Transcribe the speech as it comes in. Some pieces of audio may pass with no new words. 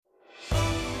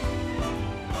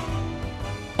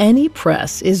Any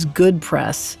press is good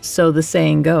press, so the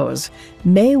saying goes.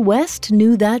 Mae West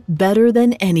knew that better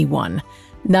than anyone.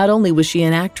 Not only was she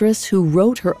an actress who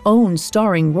wrote her own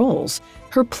starring roles,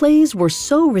 her plays were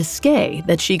so risque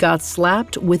that she got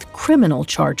slapped with criminal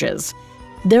charges.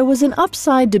 There was an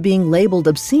upside to being labeled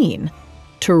obscene.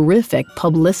 Terrific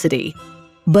publicity.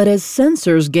 But as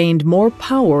censors gained more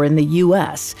power in the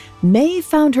U.S., Mae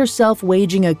found herself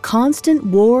waging a constant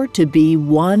war to be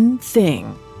one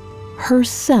thing: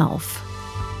 herself.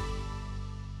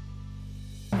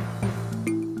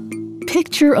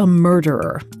 Picture a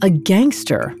murderer, a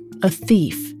gangster, a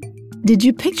thief. Did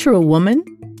you picture a woman?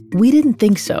 We didn't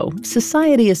think so.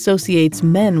 Society associates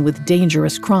men with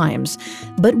dangerous crimes.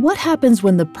 But what happens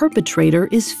when the perpetrator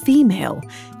is female?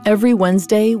 Every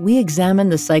Wednesday, we examine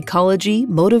the psychology,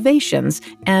 motivations,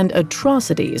 and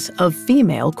atrocities of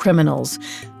female criminals.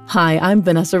 Hi, I'm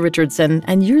Vanessa Richardson,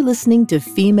 and you're listening to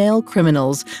Female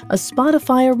Criminals, a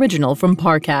Spotify original from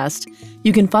Parcast.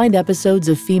 You can find episodes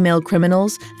of Female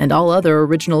Criminals and all other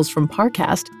originals from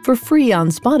Parcast for free on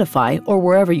Spotify or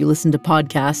wherever you listen to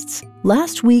podcasts.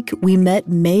 Last week, we met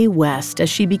Mae West as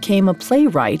she became a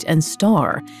playwright and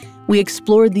star. We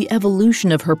explored the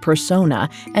evolution of her persona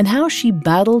and how she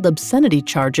battled obscenity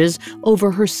charges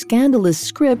over her scandalous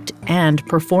script and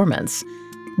performance.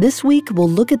 This week, we'll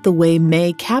look at the way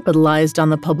Mae capitalized on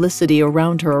the publicity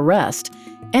around her arrest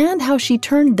and how she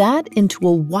turned that into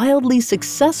a wildly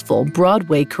successful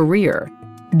Broadway career.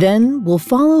 Then, we'll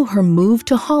follow her move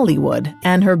to Hollywood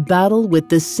and her battle with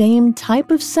the same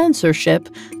type of censorship,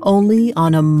 only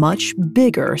on a much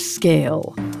bigger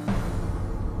scale.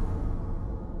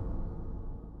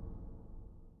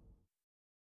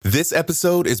 This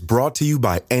episode is brought to you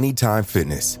by Anytime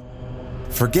Fitness.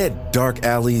 Forget dark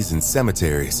alleys and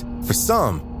cemeteries. For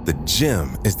some, the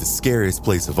gym is the scariest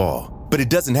place of all, but it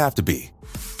doesn't have to be.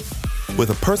 With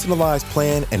a personalized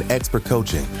plan and expert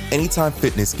coaching, Anytime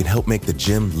Fitness can help make the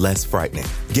gym less frightening.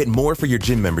 Get more for your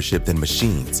gym membership than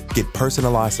machines. Get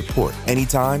personalized support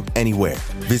anytime, anywhere.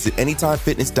 Visit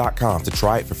AnytimeFitness.com to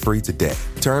try it for free today.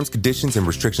 Terms, conditions, and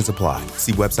restrictions apply.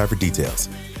 See website for details.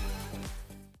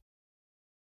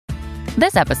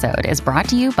 This episode is brought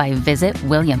to you by Visit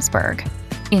Williamsburg.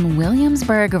 In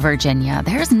Williamsburg, Virginia,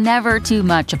 there's never too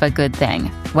much of a good thing.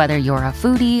 Whether you're a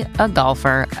foodie, a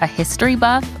golfer, a history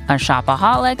buff, a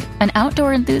shopaholic, an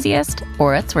outdoor enthusiast,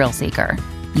 or a thrill seeker,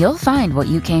 you'll find what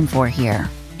you came for here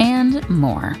and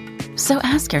more. So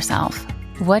ask yourself,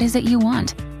 what is it you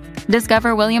want?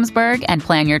 Discover Williamsburg and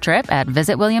plan your trip at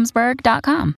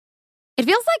visitwilliamsburg.com. It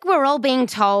feels like we're all being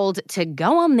told to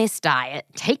go on this diet,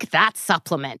 take that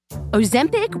supplement.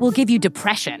 Ozempic will give you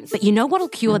depression, but you know what'll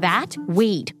cure that?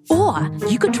 Weed. Or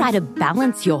you could try to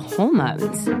balance your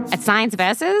hormones. At Science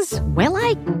Versus, we're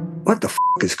like, what the f***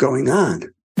 is going on?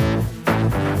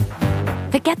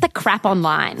 Forget the crap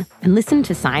online and listen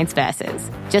to Science Versus.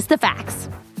 Just the facts.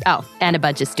 Oh, and a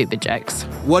bunch of stupid jokes.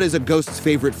 What is a ghost's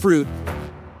favorite fruit?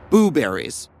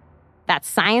 Blueberries. That's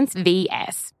Science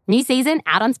VS. New season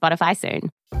out on Spotify soon.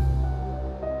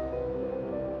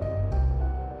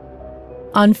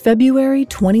 On February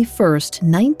 21st,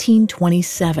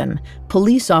 1927,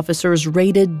 police officers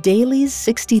raided Daly's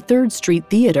 63rd Street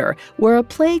Theater, where a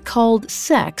play called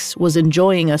Sex was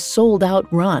enjoying a sold-out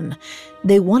run.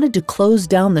 They wanted to close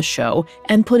down the show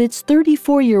and put its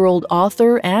 34-year-old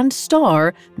author and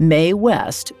star, Mae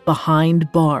West, behind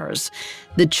bars.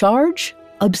 The charge?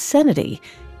 Obscenity.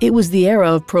 It was the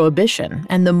era of Prohibition,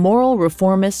 and the moral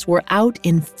reformists were out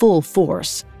in full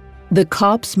force. The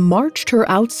cops marched her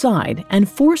outside and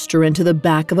forced her into the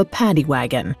back of a paddy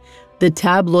wagon. The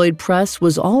tabloid press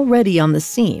was already on the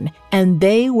scene, and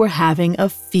they were having a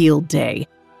field day.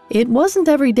 It wasn't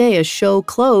every day a show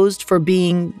closed for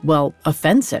being, well,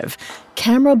 offensive.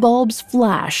 Camera bulbs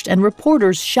flashed and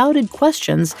reporters shouted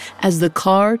questions as the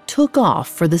car took off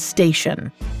for the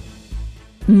station.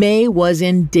 Mae was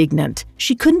indignant.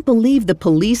 She couldn't believe the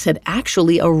police had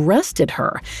actually arrested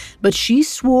her, but she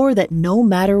swore that no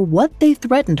matter what they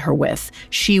threatened her with,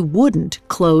 she wouldn't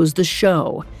close the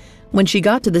show. When she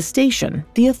got to the station,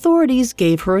 the authorities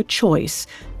gave her a choice: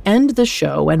 end the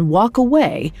show and walk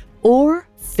away, or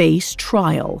face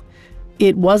trial.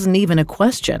 It wasn't even a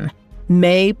question.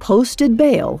 Mae posted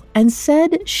bail and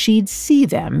said she'd see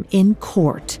them in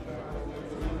court.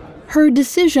 Her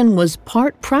decision was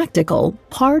part practical,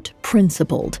 part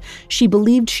principled. She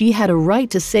believed she had a right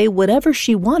to say whatever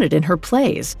she wanted in her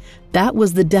plays. That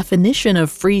was the definition of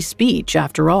free speech,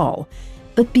 after all.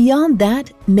 But beyond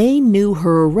that, Mae knew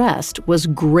her arrest was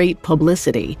great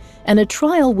publicity, and a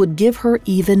trial would give her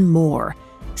even more.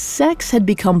 Sex had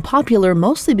become popular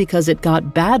mostly because it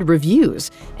got bad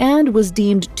reviews and was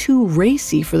deemed too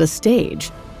racy for the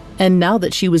stage. And now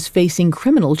that she was facing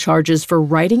criminal charges for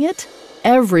writing it,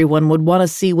 everyone would want to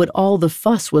see what all the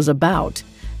fuss was about.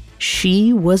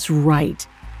 She was right.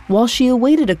 While she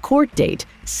awaited a court date,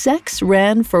 Sex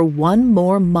ran for one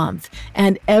more month,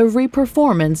 and every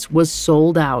performance was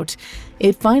sold out.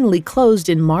 It finally closed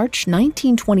in March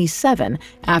 1927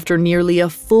 after nearly a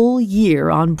full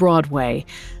year on Broadway.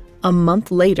 A month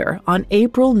later, on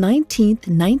April 19,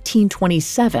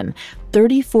 1927,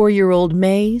 34-year-old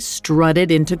May strutted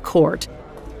into court.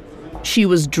 She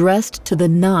was dressed to the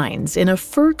nines in a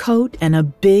fur coat and a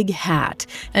big hat,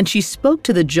 and she spoke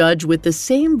to the judge with the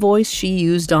same voice she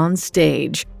used on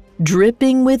stage,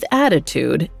 dripping with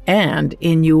attitude and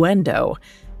innuendo.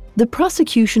 The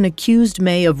prosecution accused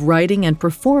May of writing and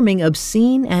performing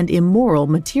obscene and immoral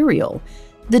material.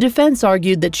 The defense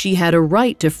argued that she had a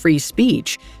right to free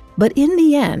speech, but in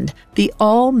the end, the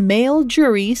all-male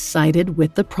jury sided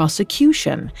with the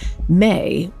prosecution.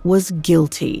 May was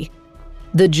guilty.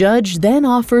 The judge then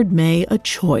offered May a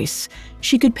choice.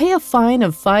 She could pay a fine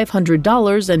of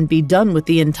 $500 and be done with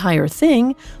the entire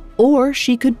thing, or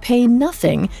she could pay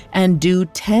nothing and do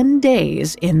 10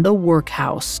 days in the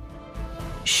workhouse.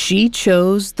 She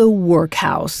chose the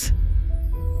workhouse.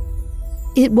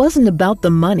 It wasn't about the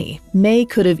money. May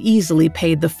could have easily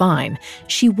paid the fine.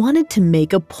 She wanted to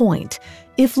make a point.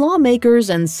 If lawmakers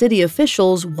and city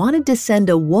officials wanted to send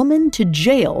a woman to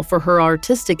jail for her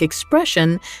artistic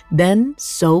expression, then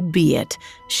so be it.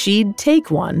 She'd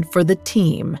take one for the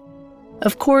team.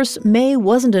 Of course, May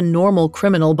wasn't a normal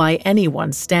criminal by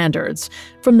anyone's standards.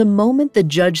 From the moment the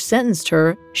judge sentenced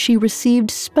her, she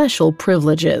received special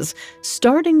privileges,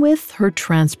 starting with her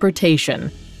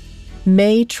transportation.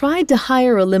 May tried to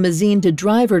hire a limousine to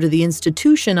drive her to the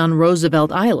institution on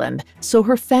Roosevelt Island so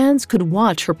her fans could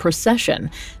watch her procession,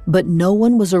 but no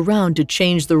one was around to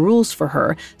change the rules for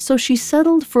her, so she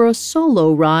settled for a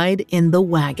solo ride in the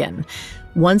wagon.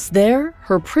 Once there,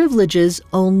 her privileges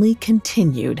only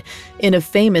continued. In a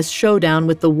famous showdown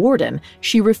with the warden,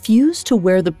 she refused to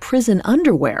wear the prison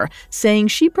underwear, saying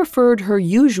she preferred her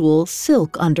usual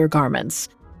silk undergarments.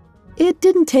 It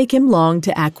didn't take him long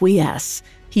to acquiesce.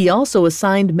 He also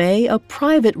assigned May a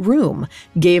private room,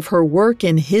 gave her work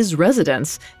in his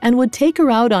residence, and would take her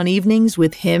out on evenings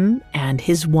with him and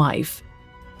his wife.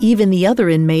 Even the other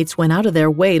inmates went out of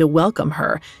their way to welcome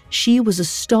her. She was a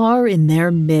star in their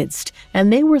midst,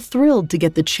 and they were thrilled to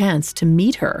get the chance to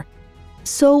meet her.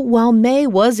 So while May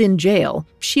was in jail,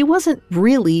 she wasn't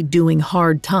really doing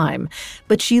hard time,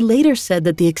 but she later said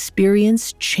that the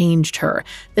experience changed her,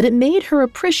 that it made her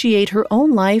appreciate her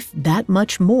own life that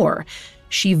much more.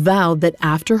 She vowed that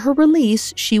after her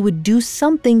release, she would do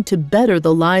something to better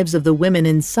the lives of the women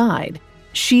inside.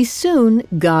 She soon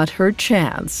got her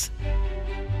chance.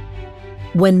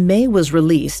 When May was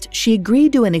released, she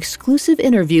agreed to an exclusive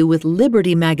interview with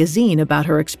Liberty magazine about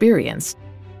her experience.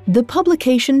 The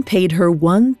publication paid her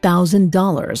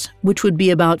 $1,000, which would be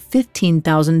about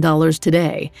 $15,000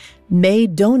 today. May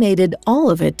donated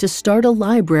all of it to start a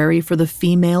library for the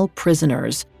female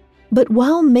prisoners. But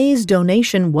while May's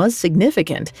donation was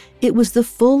significant, it was the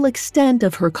full extent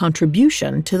of her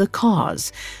contribution to the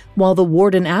cause. While the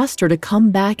warden asked her to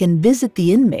come back and visit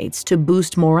the inmates to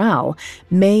boost morale,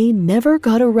 May never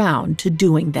got around to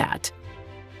doing that.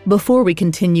 Before we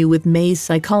continue with May's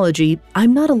psychology,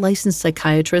 I'm not a licensed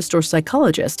psychiatrist or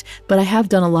psychologist, but I have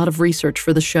done a lot of research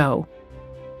for the show.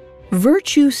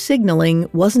 Virtue signaling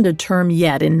wasn't a term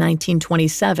yet in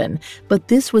 1927, but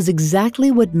this was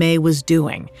exactly what May was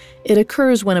doing. It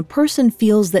occurs when a person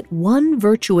feels that one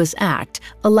virtuous act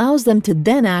allows them to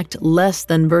then act less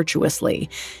than virtuously.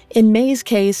 In May's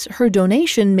case, her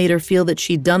donation made her feel that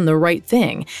she'd done the right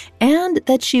thing, and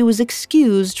that she was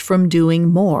excused from doing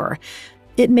more.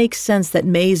 It makes sense that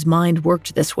May's mind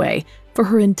worked this way. For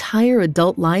her entire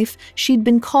adult life, she'd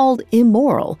been called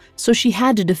immoral, so she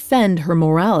had to defend her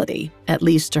morality, at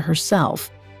least to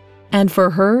herself. And for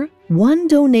her, one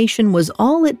donation was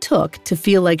all it took to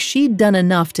feel like she'd done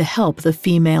enough to help the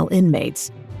female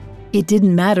inmates. It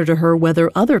didn't matter to her whether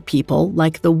other people,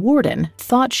 like the warden,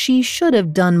 thought she should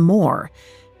have done more.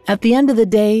 At the end of the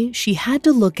day, she had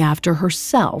to look after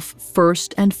herself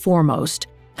first and foremost.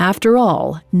 After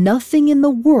all, nothing in the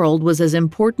world was as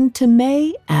important to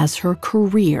May as her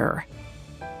career.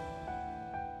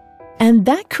 And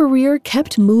that career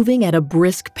kept moving at a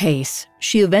brisk pace.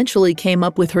 She eventually came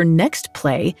up with her next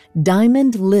play,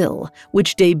 Diamond Lil,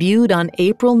 which debuted on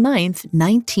April 9,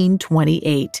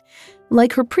 1928.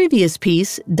 Like her previous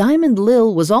piece, Diamond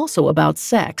Lil was also about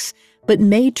sex, but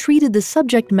May treated the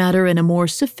subject matter in a more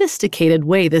sophisticated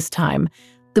way this time.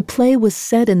 The play was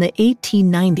set in the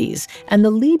 1890s, and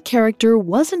the lead character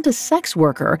wasn't a sex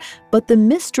worker, but the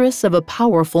mistress of a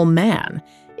powerful man.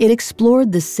 It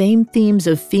explored the same themes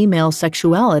of female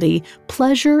sexuality,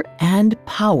 pleasure, and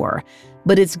power,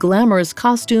 but its glamorous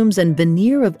costumes and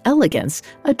veneer of elegance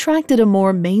attracted a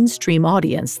more mainstream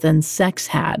audience than Sex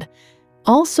had.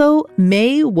 Also,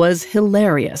 May was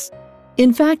hilarious.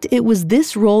 In fact, it was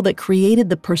this role that created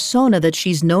the persona that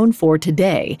she's known for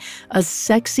today, a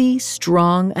sexy,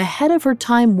 strong,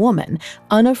 ahead-of-her-time woman,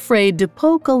 unafraid to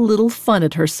poke a little fun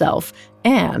at herself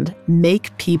and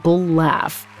make people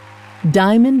laugh.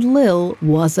 Diamond Lil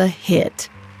was a hit.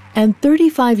 And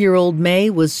 35-year-old May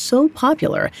was so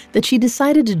popular that she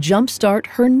decided to jumpstart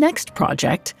her next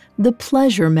project, The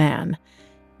Pleasure Man.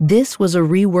 This was a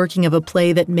reworking of a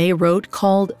play that May wrote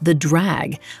called The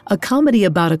Drag, a comedy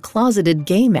about a closeted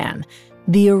gay man.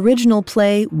 The original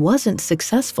play wasn't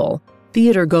successful.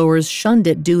 Theatergoers shunned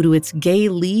it due to its gay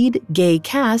lead, gay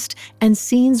cast, and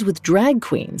scenes with drag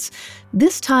queens.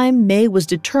 This time, May was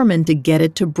determined to get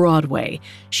it to Broadway.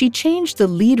 She changed the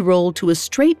lead role to a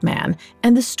straight man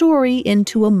and the story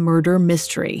into a murder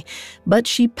mystery. But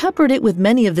she peppered it with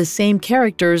many of the same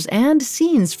characters and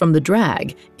scenes from the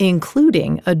drag,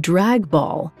 including a drag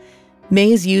ball.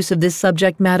 May's use of this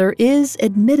subject matter is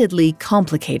admittedly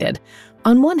complicated.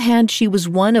 On one hand, she was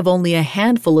one of only a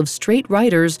handful of straight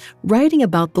writers writing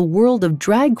about the world of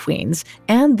drag queens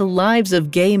and the lives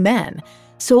of gay men,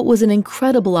 so it was an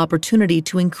incredible opportunity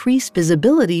to increase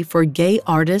visibility for gay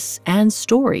artists and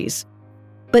stories.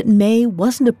 But May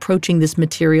wasn't approaching this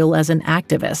material as an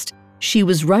activist. She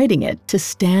was writing it to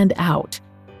stand out.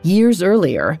 Years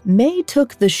earlier, May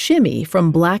took the shimmy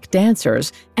from black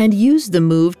dancers and used the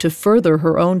move to further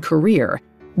her own career,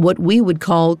 what we would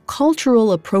call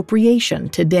cultural appropriation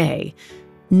today.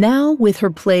 Now, with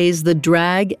her plays The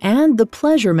Drag and The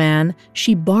Pleasure Man,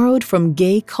 she borrowed from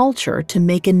gay culture to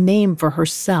make a name for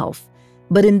herself.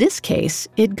 But in this case,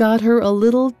 it got her a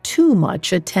little too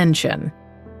much attention.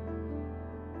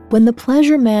 When The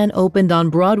Pleasure Man opened on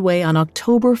Broadway on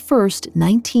October 1st,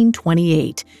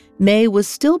 1928, May was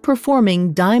still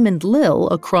performing Diamond Lil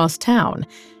across town.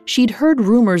 She'd heard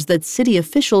rumors that city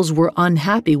officials were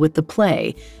unhappy with the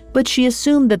play, but she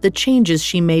assumed that the changes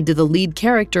she made to the lead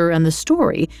character and the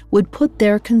story would put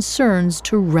their concerns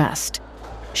to rest.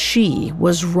 She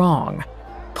was wrong.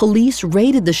 Police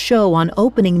raided the show on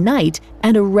opening night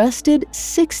and arrested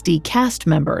 60 cast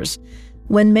members.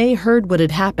 When May heard what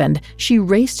had happened, she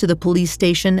raced to the police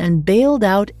station and bailed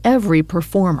out every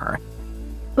performer.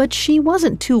 But she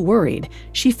wasn't too worried.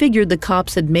 She figured the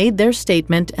cops had made their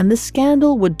statement and the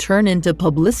scandal would turn into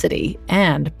publicity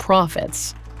and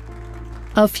profits.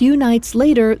 A few nights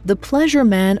later, The Pleasure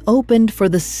Man opened for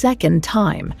the second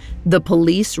time. The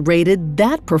police raided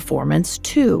that performance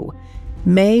too.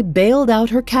 May bailed out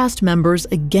her cast members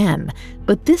again,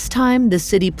 but this time the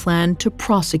city planned to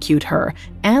prosecute her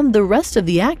and the rest of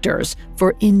the actors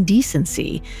for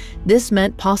indecency. This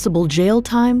meant possible jail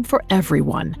time for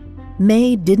everyone.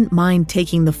 May didn't mind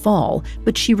taking the fall,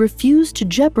 but she refused to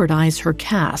jeopardize her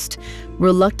cast.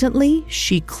 Reluctantly,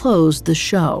 she closed the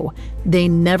show. They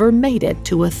never made it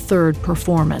to a third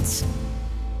performance.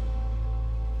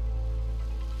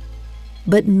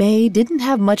 But May didn't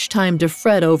have much time to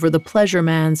fret over The Pleasure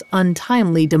Man's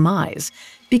untimely demise,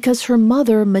 because her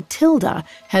mother, Matilda,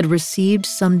 had received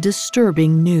some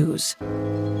disturbing news.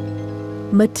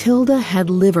 Matilda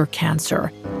had liver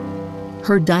cancer.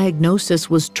 Her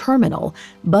diagnosis was terminal,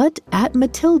 but at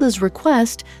Matilda's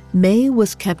request, May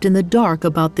was kept in the dark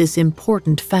about this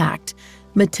important fact.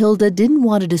 Matilda didn't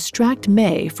want to distract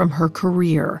May from her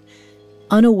career.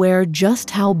 Unaware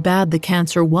just how bad the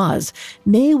cancer was,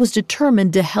 May was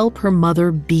determined to help her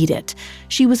mother beat it.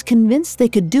 She was convinced they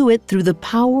could do it through the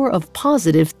power of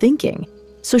positive thinking.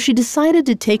 So she decided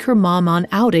to take her mom on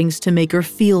outings to make her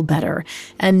feel better,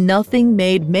 and nothing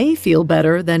made May feel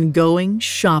better than going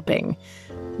shopping.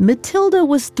 Matilda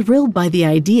was thrilled by the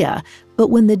idea, but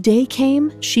when the day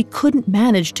came, she couldn't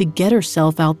manage to get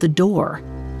herself out the door.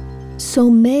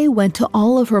 So May went to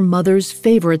all of her mother's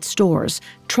favorite stores,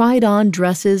 tried on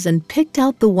dresses, and picked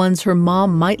out the ones her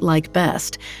mom might like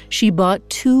best. She bought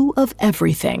 2 of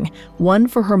everything, one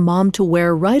for her mom to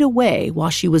wear right away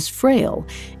while she was frail,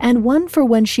 and one for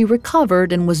when she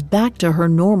recovered and was back to her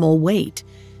normal weight.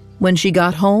 When she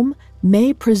got home,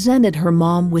 May presented her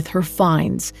mom with her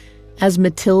finds. As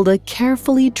Matilda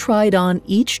carefully tried on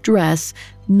each dress,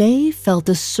 May felt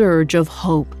a surge of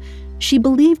hope. She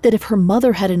believed that if her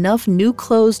mother had enough new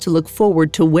clothes to look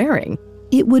forward to wearing,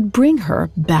 it would bring her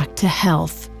back to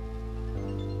health.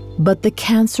 But the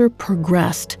cancer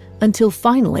progressed. until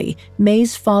finally,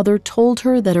 May's father told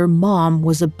her that her mom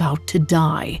was about to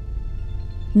die.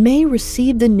 May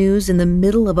received the news in the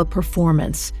middle of a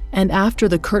performance, and after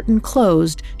the curtain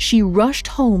closed, she rushed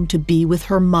home to be with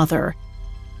her mother.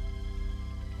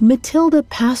 Matilda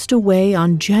passed away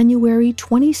on January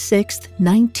 26,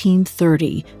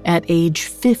 1930, at age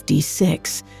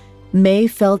 56. May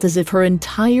felt as if her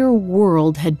entire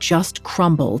world had just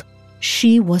crumbled.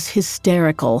 She was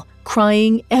hysterical,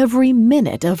 crying every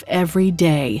minute of every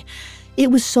day.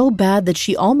 It was so bad that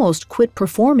she almost quit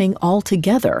performing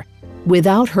altogether.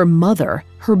 Without her mother,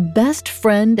 her best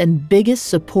friend and biggest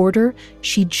supporter,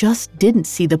 she just didn't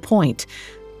see the point.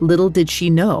 Little did she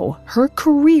know, her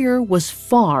career was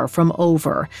far from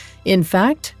over. In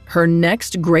fact, her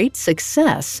next great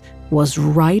success was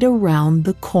right around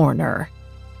the corner.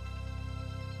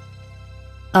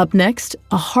 Up next,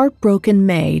 a heartbroken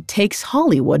May takes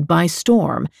Hollywood by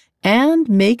storm and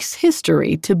makes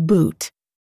history to boot.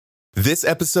 This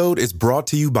episode is brought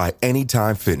to you by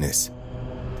Anytime Fitness.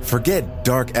 Forget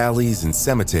dark alleys and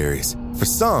cemeteries. For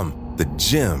some, the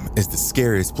gym is the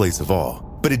scariest place of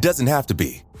all, but it doesn't have to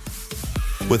be.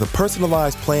 With a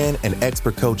personalized plan and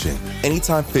expert coaching,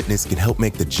 Anytime Fitness can help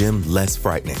make the gym less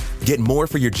frightening. Get more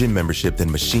for your gym membership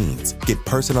than machines. Get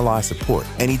personalized support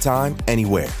anytime,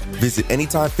 anywhere. Visit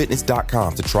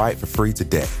AnytimeFitness.com to try it for free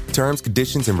today. Terms,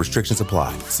 conditions, and restrictions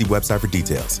apply. See website for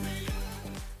details.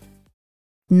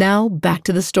 Now back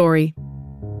to the story.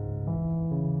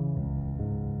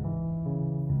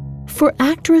 For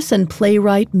actress and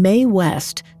playwright Mae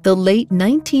West, the late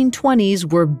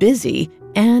 1920s were busy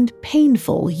and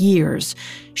painful years.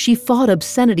 She fought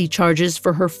obscenity charges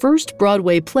for her first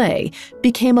Broadway play,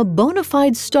 became a bona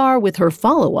fide star with her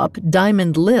follow-up,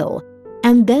 Diamond Lil,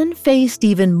 and then faced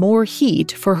even more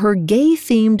heat for her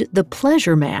gay-themed The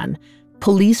Pleasure Man.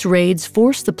 Police raids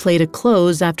forced the play to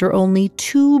close after only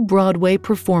 2 Broadway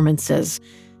performances.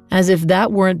 As if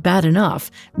that weren't bad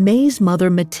enough, May's mother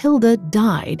Matilda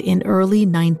died in early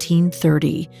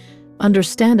 1930.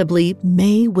 Understandably,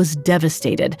 May was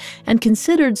devastated and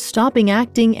considered stopping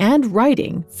acting and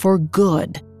writing for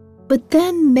good. But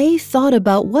then May thought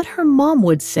about what her mom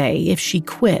would say if she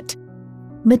quit.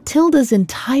 Matilda's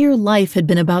entire life had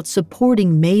been about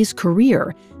supporting May's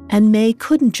career, and May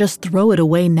couldn't just throw it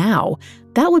away now.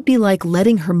 That would be like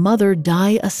letting her mother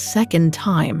die a second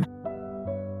time.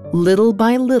 Little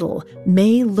by little,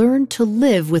 May learned to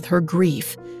live with her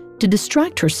grief. To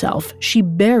distract herself, she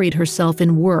buried herself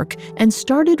in work and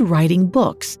started writing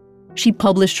books. She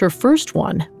published her first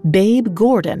one, Babe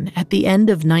Gordon, at the end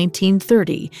of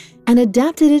 1930, and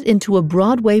adapted it into a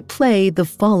Broadway play the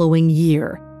following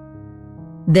year.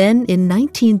 Then, in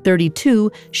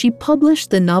 1932, she published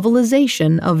the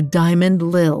novelization of Diamond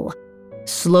Lil.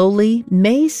 Slowly,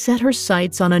 May set her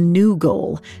sights on a new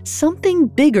goal, something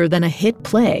bigger than a hit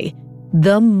play: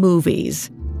 the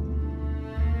movies.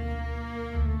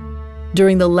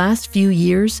 During the last few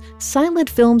years, silent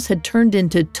films had turned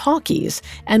into talkies,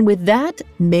 and with that,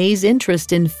 May's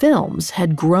interest in films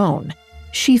had grown.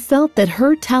 She felt that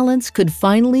her talents could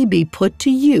finally be put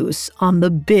to use on the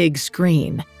big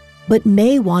screen. But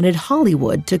May wanted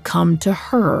Hollywood to come to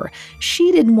her.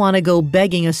 She didn't want to go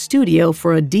begging a studio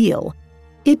for a deal.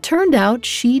 It turned out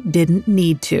she didn't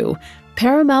need to.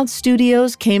 Paramount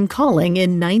Studios came calling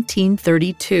in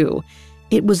 1932.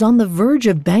 It was on the verge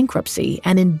of bankruptcy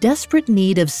and in desperate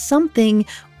need of something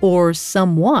or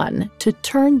someone to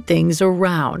turn things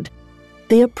around.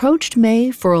 They approached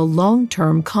May for a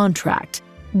long-term contract.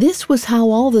 This was how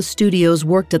all the studios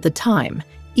worked at the time.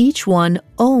 Each one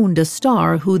owned a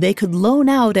star who they could loan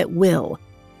out at will.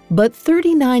 But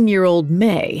 39-year-old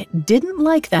May didn't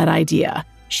like that idea.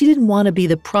 She didn't want to be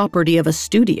the property of a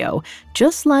studio,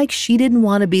 just like she didn't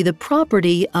want to be the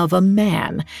property of a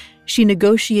man. She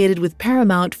negotiated with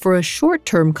Paramount for a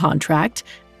short-term contract,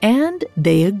 and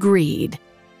they agreed.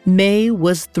 May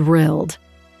was thrilled.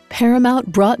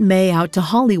 Paramount brought May out to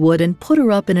Hollywood and put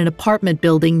her up in an apartment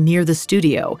building near the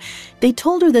studio. They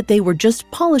told her that they were just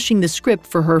polishing the script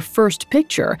for her first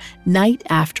picture, night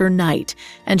after night,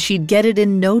 and she'd get it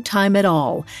in no time at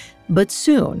all. But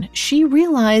soon, she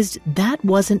realized that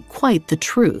wasn't quite the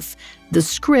truth. The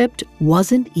script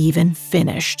wasn't even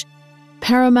finished.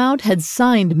 Paramount had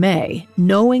signed May,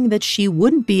 knowing that she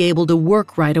wouldn't be able to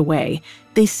work right away.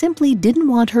 They simply didn't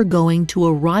want her going to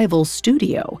a rival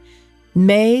studio.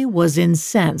 May was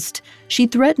incensed. She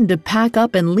threatened to pack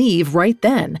up and leave right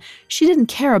then. She didn't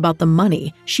care about the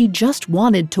money. She just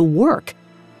wanted to work.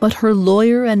 But her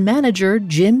lawyer and manager,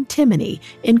 Jim Timoney,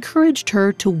 encouraged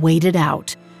her to wait it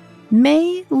out.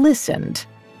 May listened.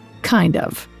 Kind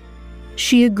of.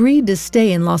 She agreed to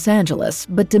stay in Los Angeles,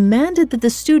 but demanded that the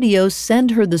studio send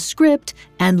her the script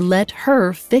and let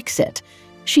her fix it.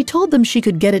 She told them she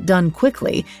could get it done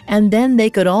quickly, and then they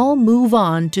could all move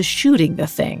on to shooting the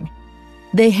thing.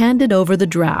 They handed over the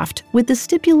draft with the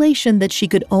stipulation that she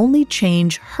could only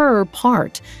change her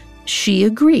part. She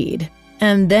agreed,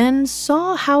 and then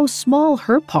saw how small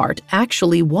her part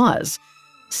actually was.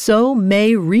 So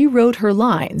May rewrote her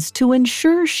lines to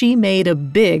ensure she made a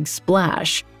big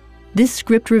splash. This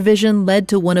script revision led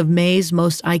to one of May's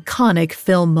most iconic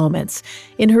film moments.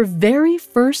 In her very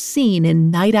first scene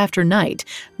in Night After Night,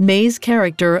 May's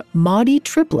character, Maudie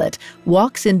Triplett,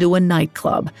 walks into a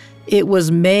nightclub. It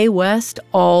was Mae West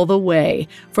all the way,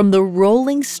 from the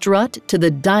rolling strut to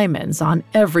the diamonds on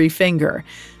every finger.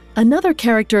 Another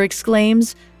character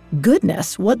exclaims,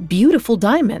 "Goodness, what beautiful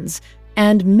diamonds!"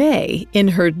 And May, in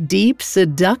her deep,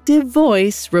 seductive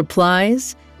voice,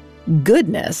 replies,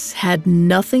 "Goodness had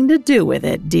nothing to do with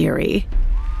it, dearie."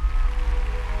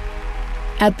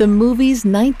 At the movie's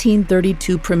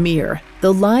 1932 premiere,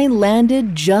 the line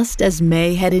landed just as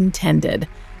May had intended.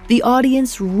 The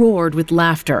audience roared with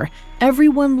laughter.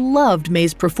 Everyone loved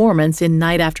May's performance in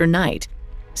Night After Night.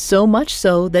 So much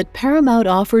so that Paramount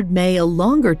offered May a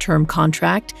longer-term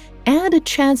contract and a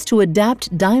chance to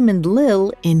adapt Diamond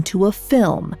Lil into a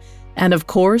film. And of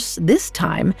course, this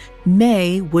time,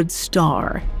 May would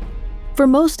star. For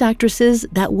most actresses,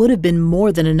 that would have been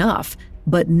more than enough,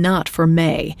 but not for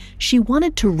May. She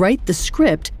wanted to write the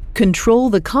script, control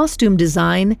the costume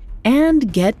design,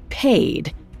 and get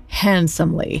paid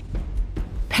handsomely.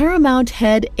 Paramount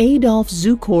head Adolph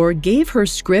Zukor gave her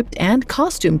script and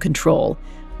costume control.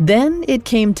 Then it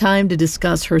came time to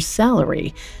discuss her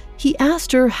salary. He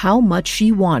asked her how much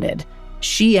she wanted.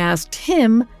 She asked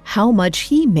him how much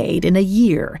he made in a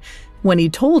year. When he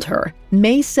told her,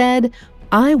 May said,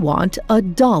 "I want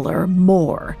 $1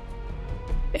 more."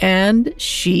 And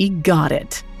she got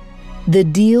it. The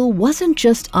deal wasn't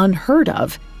just unheard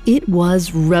of, it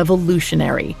was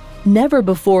revolutionary. Never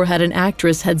before had an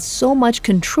actress had so much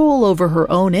control over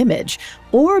her own image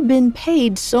or been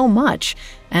paid so much,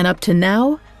 and up to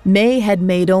now, May had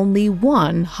made only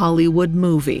one Hollywood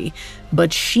movie,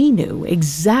 but she knew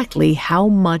exactly how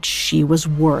much she was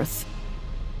worth.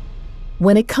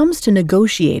 When it comes to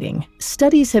negotiating,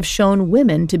 studies have shown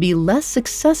women to be less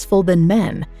successful than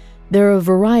men. There are a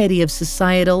variety of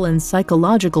societal and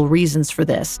psychological reasons for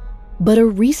this, but a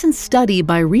recent study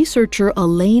by researcher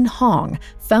Elaine Hong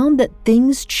found that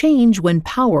things change when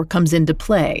power comes into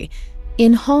play.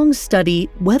 In Hong's study,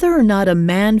 whether or not a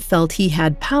man felt he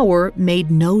had power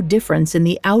made no difference in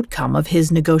the outcome of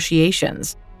his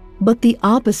negotiations. But the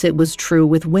opposite was true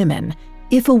with women.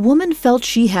 If a woman felt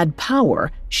she had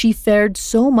power, she fared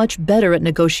so much better at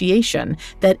negotiation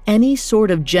that any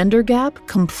sort of gender gap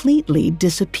completely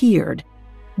disappeared.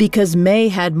 Because May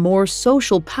had more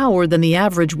social power than the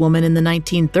average woman in the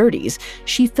 1930s,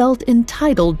 she felt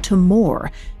entitled to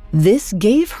more. This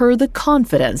gave her the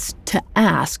confidence to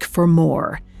ask for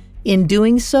more. In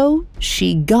doing so,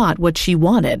 she got what she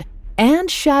wanted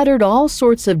and shattered all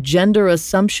sorts of gender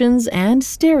assumptions and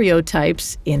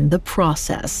stereotypes in the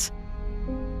process.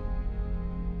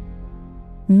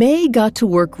 May got to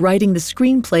work writing the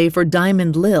screenplay for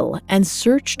Diamond Lil and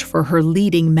searched for her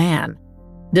leading man.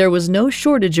 There was no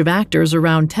shortage of actors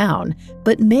around town,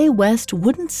 but Mae West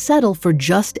wouldn't settle for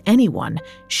just anyone.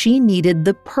 She needed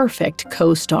the perfect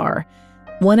co-star.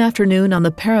 One afternoon on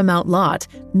the Paramount lot,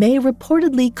 May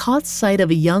reportedly caught sight of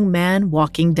a young man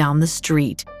walking down the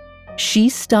street. She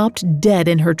stopped dead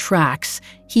in her tracks.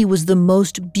 He was the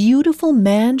most beautiful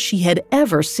man she had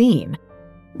ever seen.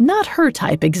 Not her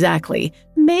type exactly.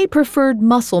 May preferred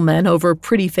muscle men over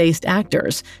pretty-faced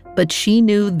actors, but she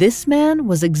knew this man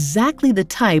was exactly the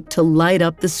type to light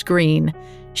up the screen.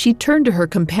 She turned to her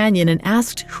companion and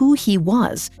asked who he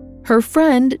was. Her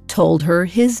friend told her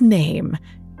his name,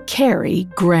 Cary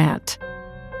Grant.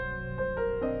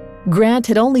 Grant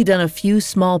had only done a few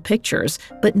small pictures,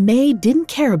 but May didn't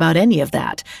care about any of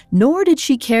that, nor did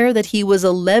she care that he was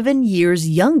 11 years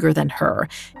younger than her,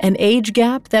 an age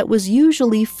gap that was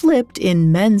usually flipped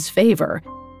in men's favor.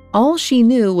 All she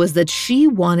knew was that she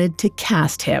wanted to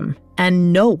cast him,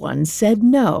 and no one said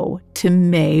no to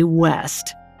Mae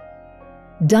West.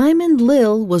 Diamond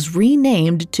Lil was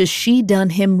renamed to She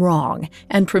Done Him Wrong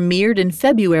and premiered in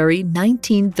February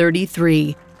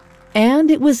 1933.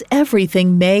 And it was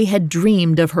everything May had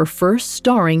dreamed of her first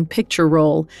starring picture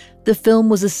role. The film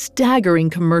was a staggering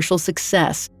commercial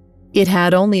success. It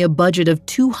had only a budget of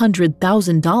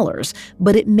 $200,000,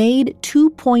 but it made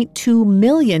 $2.2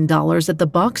 million at the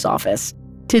box office.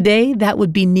 Today, that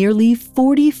would be nearly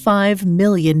 $45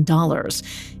 million.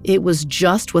 It was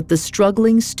just what the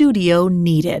struggling studio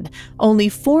needed. Only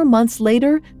 4 months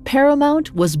later,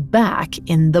 Paramount was back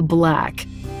in the black.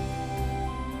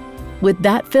 With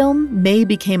that film, May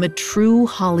became a true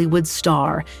Hollywood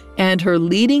star, and her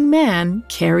leading man,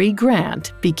 Cary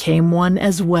Grant, became one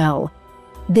as well.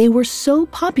 They were so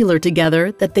popular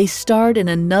together that they starred in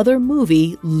another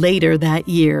movie later that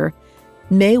year.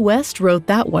 Mae West wrote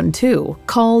that one too,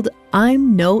 called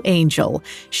I'm No Angel.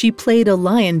 She played a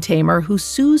lion tamer who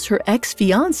sues her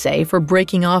ex-fiancé for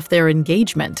breaking off their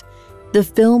engagement. The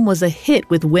film was a hit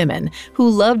with women who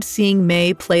loved seeing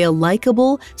Mae play a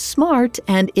likable, smart,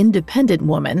 and independent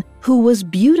woman who was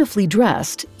beautifully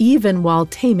dressed even while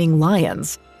taming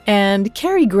lions. And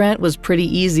Cary Grant was pretty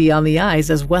easy on the eyes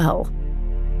as well.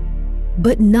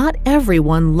 But not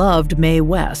everyone loved Mae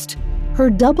West. Her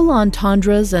double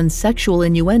entendres and sexual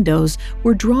innuendos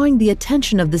were drawing the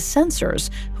attention of the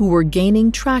censors who were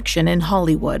gaining traction in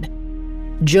Hollywood.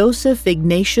 Joseph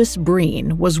Ignatius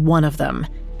Breen was one of them.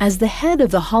 As the head of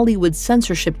the Hollywood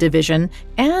censorship division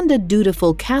and a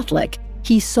dutiful Catholic,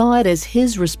 he saw it as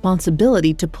his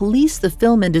responsibility to police the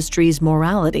film industry's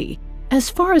morality. As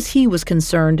far as he was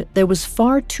concerned, there was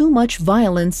far too much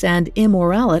violence and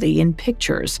immorality in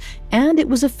pictures, and it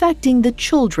was affecting the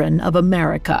children of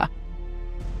America.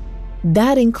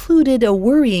 That included a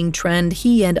worrying trend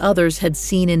he and others had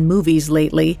seen in movies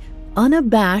lately: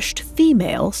 unabashed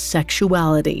female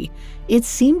sexuality. It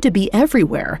seemed to be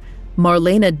everywhere.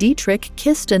 Marlene Dietrich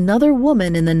kissed another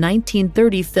woman in the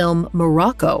 1930 film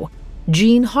Morocco.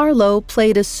 Jean Harlow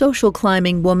played a social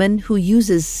climbing woman who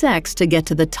uses sex to get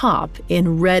to the top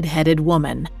in Red-Headed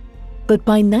Woman. But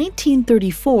by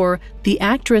 1934, the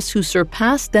actress who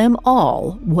surpassed them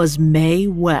all was Mae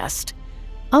West.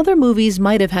 Other movies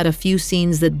might have had a few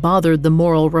scenes that bothered the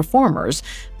moral reformers,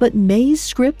 but Mae's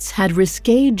scripts had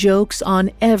risque jokes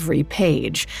on every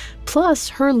page. Plus,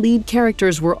 her lead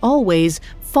characters were always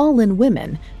fallen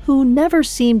women who never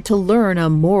seemed to learn a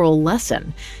moral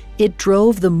lesson. It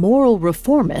drove the moral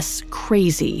reformists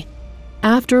crazy.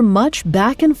 After much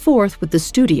back and forth with the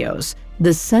studios,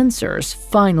 the censors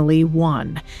finally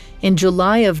won. In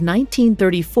July of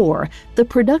 1934, the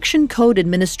Production Code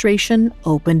Administration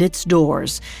opened its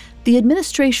doors. The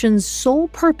administration's sole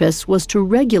purpose was to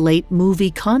regulate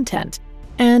movie content.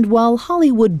 And while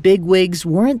Hollywood bigwigs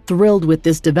weren't thrilled with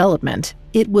this development,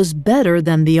 it was better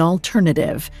than the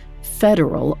alternative: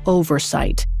 federal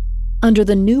oversight. Under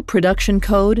the new production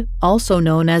code, also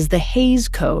known as the Hays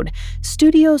Code,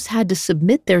 studios had to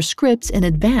submit their scripts in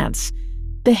advance.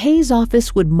 The Hays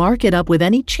office would mark it up with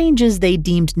any changes they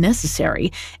deemed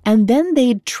necessary, and then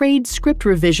they'd trade script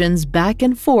revisions back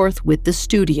and forth with the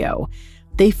studio.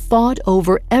 They fought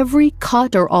over every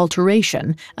cut or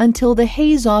alteration until the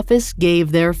Hays office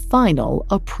gave their final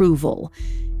approval.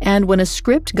 And when a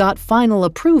script got final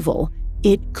approval,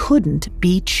 it couldn't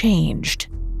be changed.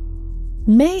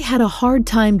 Mae had a hard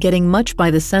time getting much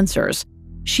by the censors.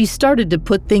 She started to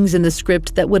put things in the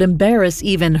script that would embarrass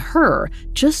even her,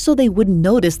 just so they wouldn't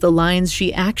notice the lines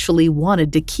she actually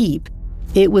wanted to keep.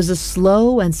 It was a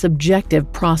slow and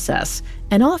subjective process,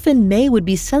 and often Mae would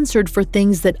be censored for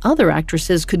things that other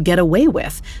actresses could get away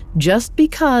with, just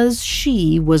because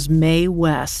she was Mae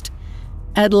West.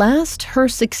 At last, her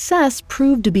success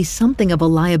proved to be something of a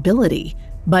liability.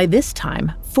 By this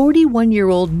time,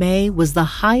 41-year-old Mae was the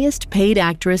highest-paid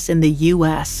actress in the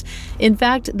U.S. In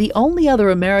fact, the only other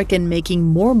American making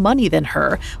more money than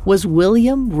her was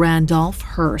William Randolph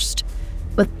Hearst.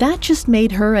 But that just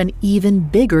made her an even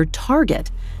bigger target.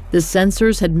 The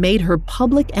censors had made her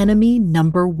public enemy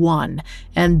number one,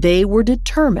 and they were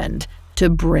determined to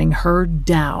bring her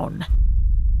down.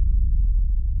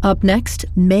 Up next,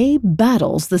 Mae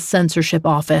battles the censorship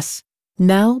office.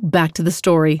 Now, back to the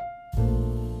story.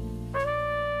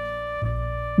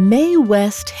 Mae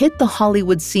West hit the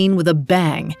Hollywood scene with a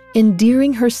bang,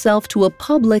 endearing herself to a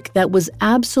public that was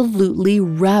absolutely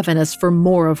ravenous for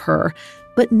more of her.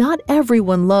 But not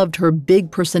everyone loved her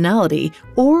big personality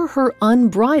or her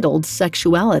unbridled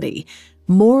sexuality.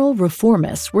 Moral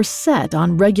reformists were set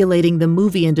on regulating the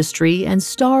movie industry and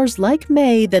stars like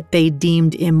Mae that they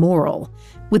deemed immoral.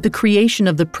 With the creation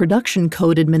of the Production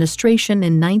Code Administration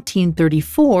in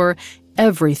 1934,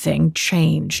 everything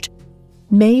changed.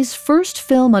 Mae's first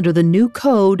film under the new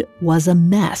code was a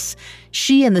mess.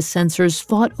 She and the censors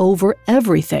fought over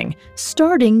everything,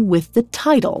 starting with the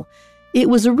title. It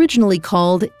was originally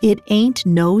called It Ain't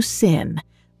No Sin.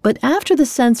 But after the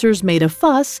censors made a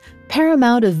fuss,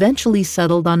 Paramount eventually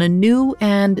settled on a new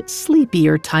and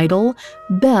sleepier title,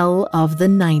 Belle of the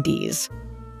 90s.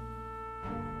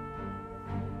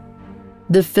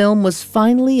 The film was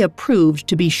finally approved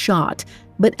to be shot,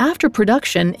 but after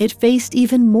production, it faced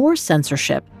even more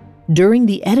censorship. During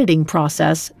the editing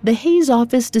process, the Hays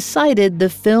office decided the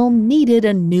film needed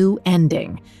a new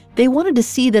ending. They wanted to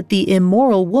see that the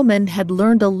immoral woman had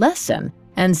learned a lesson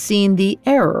and seen the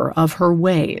error of her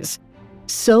ways.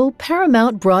 So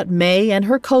Paramount brought May and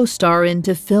her co-star in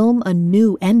to film a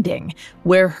new ending,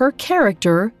 where her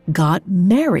character got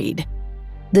married.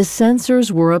 The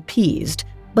censors were appeased,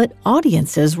 but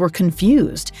audiences were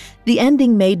confused. The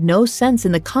ending made no sense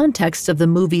in the context of the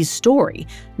movie's story.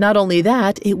 Not only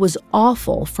that, it was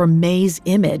awful for May's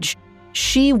image.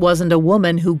 She wasn't a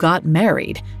woman who got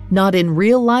married, not in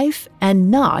real life and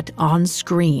not on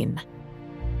screen.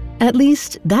 At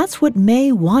least, that's what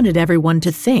May wanted everyone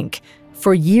to think.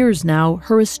 For years now,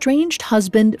 her estranged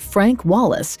husband, Frank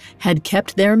Wallace, had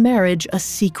kept their marriage a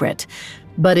secret.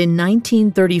 But in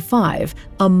 1935,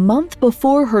 a month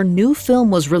before her new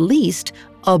film was released,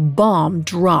 a bomb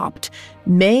dropped.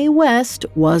 Mae West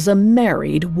was a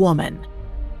married woman.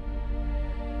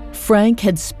 Frank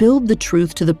had spilled the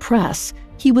truth to the press.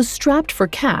 He was strapped for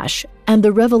cash, and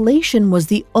the revelation was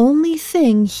the only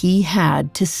thing he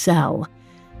had to sell.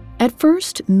 At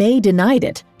first, May denied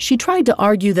it. She tried to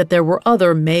argue that there were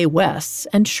other Mae Wests,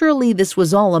 and surely this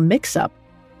was all a mix-up.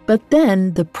 But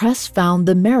then the press found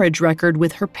the marriage record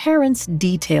with her parents'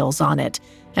 details on it,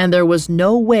 and there was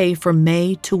no way for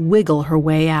May to wiggle her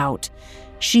way out.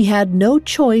 She had no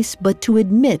choice but to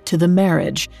admit to the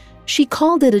marriage. She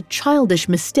called it a childish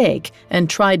mistake and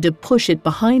tried to push it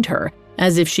behind her,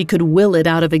 as if she could will it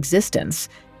out of existence.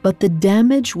 But the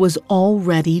damage was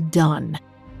already done.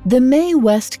 The Mae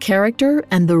West character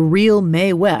and the real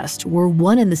Mae West were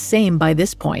one and the same by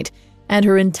this point, and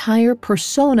her entire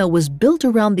persona was built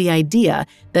around the idea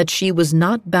that she was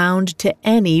not bound to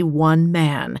any one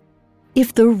man.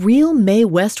 If the real Mae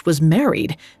West was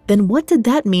married, then what did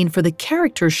that mean for the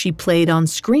character she played on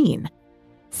screen?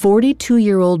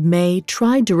 42-year-old May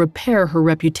tried to repair her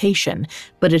reputation,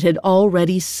 but it had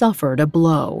already suffered a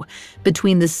blow.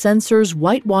 Between the censors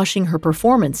whitewashing her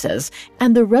performances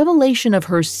and the revelation of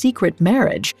her secret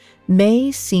marriage,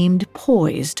 May seemed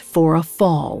poised for a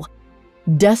fall.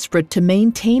 Desperate to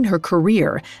maintain her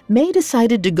career, May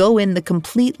decided to go in the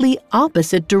completely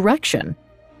opposite direction.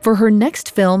 For her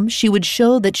next film, she would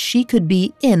show that she could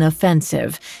be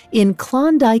inoffensive. In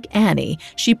Klondike Annie,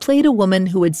 she played a woman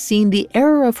who had seen the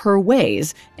error of her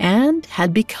ways and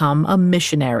had become a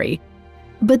missionary.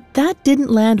 But that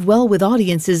didn't land well with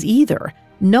audiences either.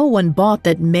 No one bought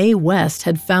that Mae West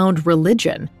had found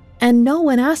religion, and no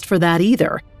one asked for that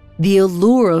either. The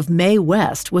allure of Mae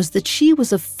West was that she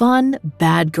was a fun,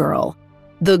 bad girl.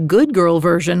 The good girl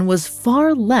version was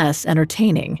far less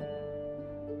entertaining.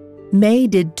 May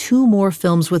did 2 more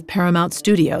films with Paramount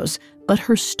Studios, but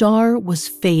her star was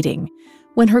fading.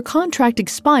 When her contract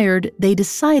expired, they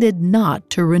decided not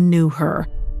to renew her.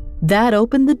 That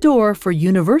opened the door for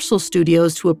Universal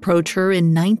Studios to approach her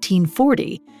in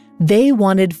 1940. They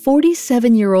wanted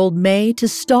 47-year-old May to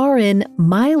star in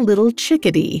My Little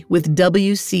Chickadee with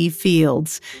W.C.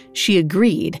 Fields. She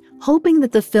agreed, hoping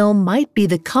that the film might be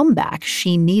the comeback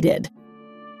she needed.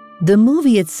 The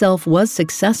movie itself was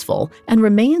successful and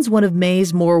remains one of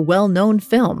May's more well-known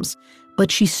films,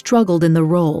 but she struggled in the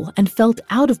role and felt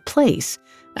out of place.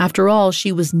 After all,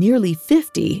 she was nearly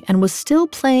 50 and was still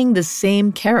playing the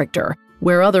same character.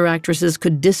 Where other actresses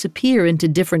could disappear into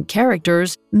different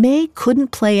characters, May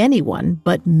couldn't play anyone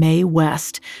but Mae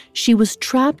West. She was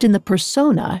trapped in the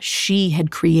persona she had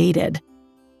created.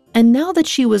 And now that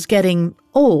she was getting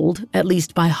old, at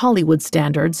least by Hollywood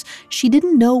standards, she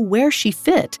didn't know where she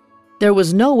fit. There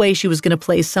was no way she was going to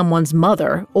play someone's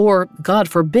mother or, God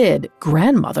forbid,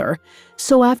 grandmother.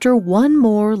 So after one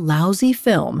more lousy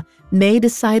film, May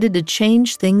decided to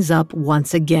change things up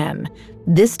once again.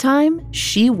 This time,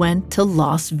 she went to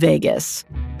Las Vegas.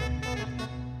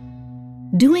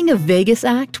 Doing a Vegas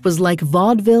act was like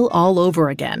vaudeville all over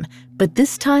again, but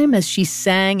this time as she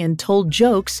sang and told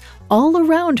jokes, all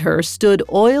around her stood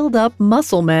oiled-up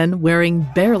muscle men wearing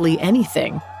barely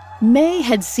anything. May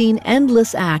had seen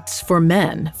endless acts for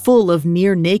men, full of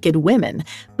near-naked women,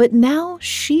 but now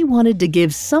she wanted to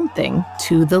give something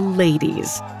to the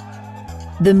ladies.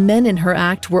 The men in her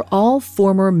act were all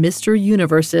former Mr.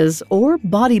 Universes or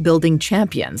bodybuilding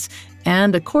champions,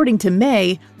 and according to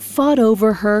May, fought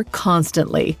over her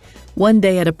constantly. One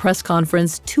day at a press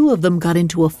conference, 2 of them got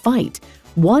into a fight.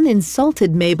 One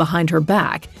insulted May behind her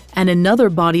back, and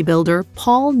another bodybuilder,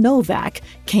 Paul Novak,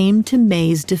 came to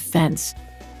May's defense.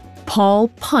 Paul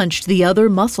punched the other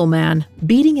muscle man,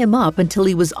 beating him up until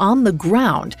he was on the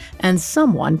ground, and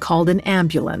someone called an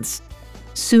ambulance.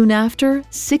 Soon after,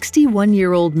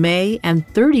 61-year-old May and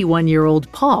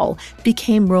 31-year-old Paul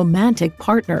became romantic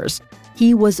partners.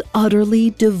 He was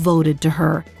utterly devoted to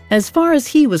her. As far as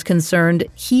he was concerned,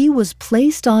 he was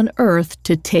placed on Earth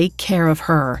to take care of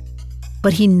her.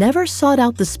 But he never sought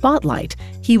out the spotlight.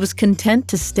 He was content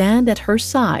to stand at her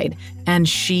side, and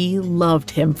she loved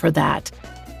him for that.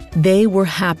 They were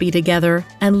happy together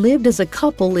and lived as a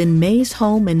couple in May's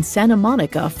home in Santa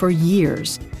Monica for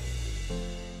years.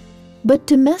 But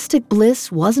domestic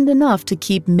bliss wasn't enough to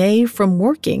keep May from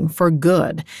working for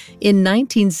good. In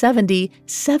 1970,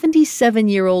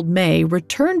 77-year-old May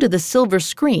returned to the silver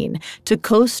screen to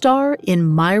co-star in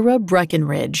Myra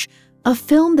Breckinridge, a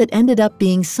film that ended up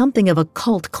being something of a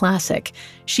cult classic.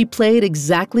 She played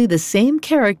exactly the same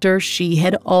character she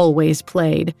had always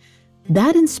played.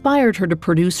 That inspired her to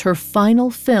produce her final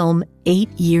film 8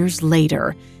 years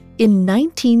later. In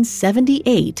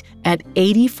 1978, at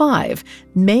 85,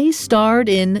 May starred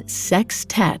in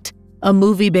Sextet, a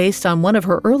movie based on one of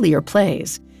her earlier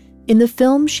plays. In the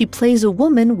film, she plays a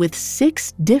woman with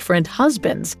 6 different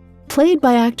husbands, played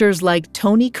by actors like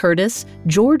Tony Curtis,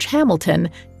 George Hamilton,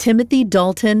 Timothy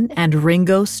Dalton, and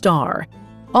Ringo Starr,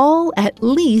 all at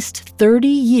least 30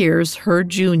 years her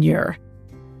junior.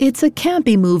 It's a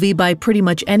campy movie by pretty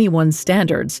much anyone's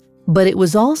standards, but it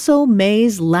was also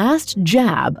May's last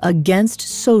jab against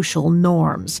social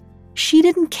norms. She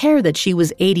didn't care that she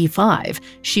was 85.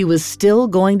 She was still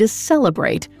going to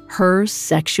celebrate her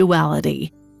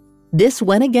sexuality. This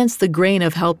went against the grain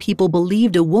of how people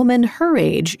believed a woman her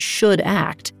age should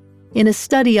act. In a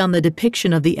study on the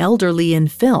depiction of the elderly in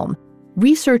film,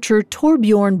 researcher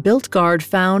Torbjorn Biltgard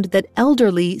found that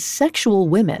elderly, sexual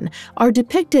women are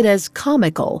depicted as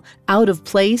comical, out of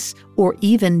place, or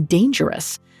even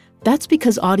dangerous. That's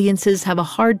because audiences have a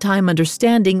hard time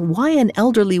understanding why an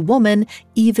elderly woman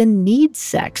even needs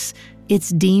sex. It's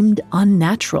deemed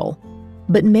unnatural.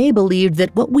 But May believed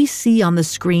that what we see on the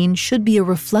screen should be a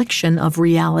reflection of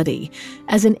reality.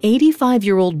 As an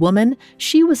 85-year-old woman,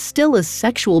 she was still a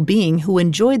sexual being who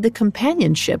enjoyed the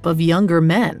companionship of younger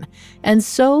men. And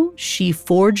so she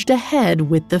forged ahead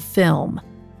with the film.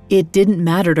 It didn't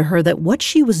matter to her that what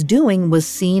she was doing was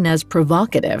seen as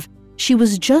provocative. She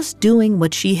was just doing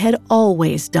what she had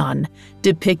always done,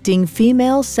 depicting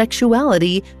female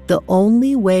sexuality the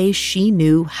only way she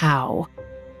knew how.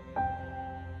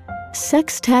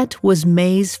 Sextet was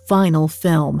May's final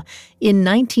film. In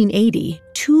 1980,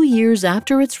 2 years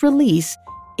after its release,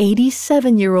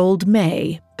 87-year-old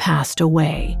May passed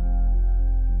away.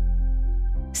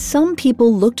 Some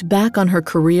people looked back on her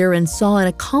career and saw an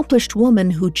accomplished woman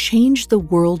who changed the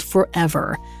world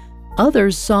forever.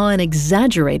 Others saw an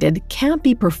exaggerated,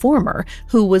 campy performer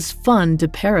who was fun to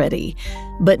parody.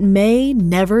 But May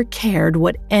never cared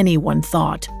what anyone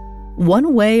thought.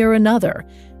 One way or another,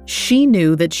 she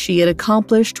knew that she had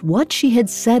accomplished what she had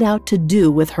set out to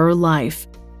do with her life.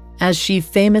 As she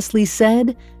famously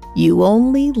said, "You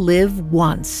only live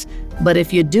once, but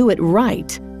if you do it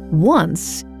right,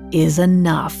 once is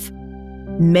enough."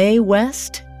 Mae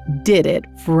West did it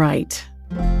right.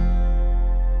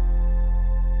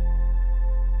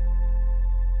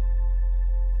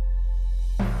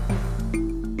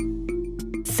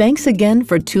 Thanks again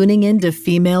for tuning in to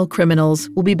Female Criminals.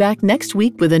 We'll be back next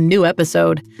week with a new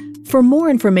episode. For more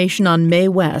information on Mae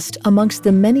West, amongst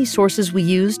the many sources we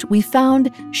used, we found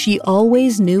She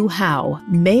Always Knew How,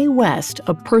 Mae West,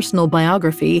 a personal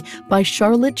biography by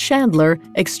Charlotte Chandler,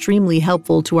 extremely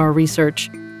helpful to our research.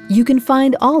 You can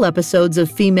find all episodes of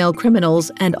Female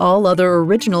Criminals and all other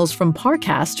originals from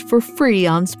Parcast for free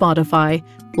on Spotify.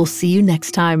 We'll see you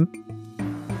next time.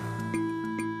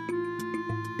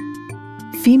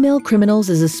 Female Criminals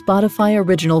is a Spotify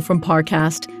original from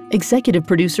Parcast. Executive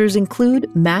producers include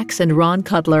Max and Ron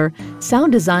Cutler.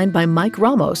 Sound design by Mike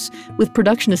Ramos, with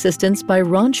production assistance by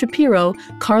Ron Shapiro,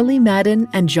 Carly Madden,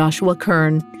 and Joshua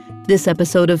Kern. This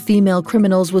episode of Female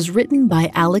Criminals was written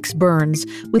by Alex Burns,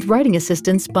 with writing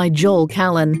assistance by Joel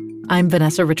Callan. I'm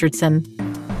Vanessa Richardson.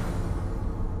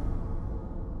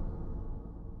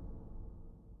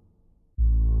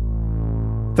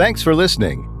 Thanks for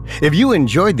listening. If you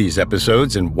enjoyed these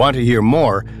episodes and want to hear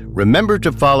more, remember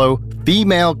to follow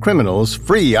Female Criminals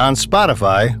free on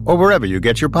Spotify or wherever you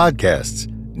get your podcasts.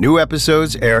 New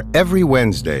episodes air every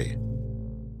Wednesday.